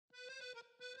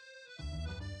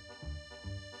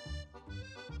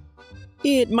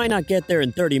It might not get there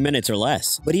in 30 minutes or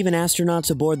less, but even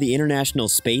astronauts aboard the International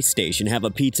Space Station have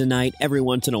a pizza night every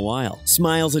once in a while.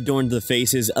 Smiles adorned the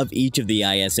faces of each of the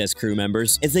ISS crew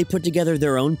members as they put together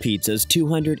their own pizzas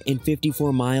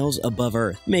 254 miles above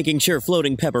Earth, making sure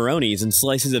floating pepperonis and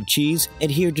slices of cheese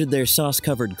adhered to their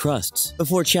sauce-covered crusts,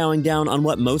 before chowing down on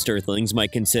what most Earthlings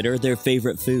might consider their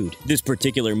favorite food. This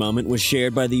particular moment was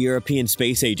shared by the European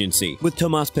Space Agency, with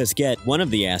Thomas Pesquet, one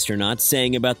of the astronauts,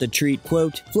 saying about the treat,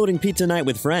 quote, "Floating pizza night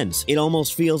with friends. It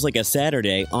almost feels like a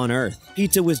Saturday on Earth."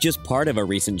 Pizza was just part of a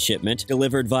recent shipment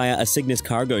delivered via a Cygnus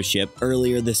cargo ship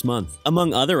earlier this month,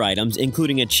 among other items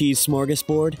including a cheese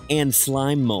smorgasbord and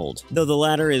slime mold, though the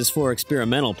latter is for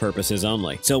experimental purposes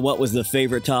only. So what was the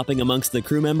favorite topping amongst the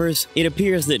crew members? It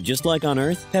appears that just like on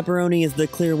Earth, pepperoni is the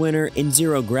clear winner in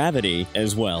zero gravity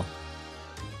as well.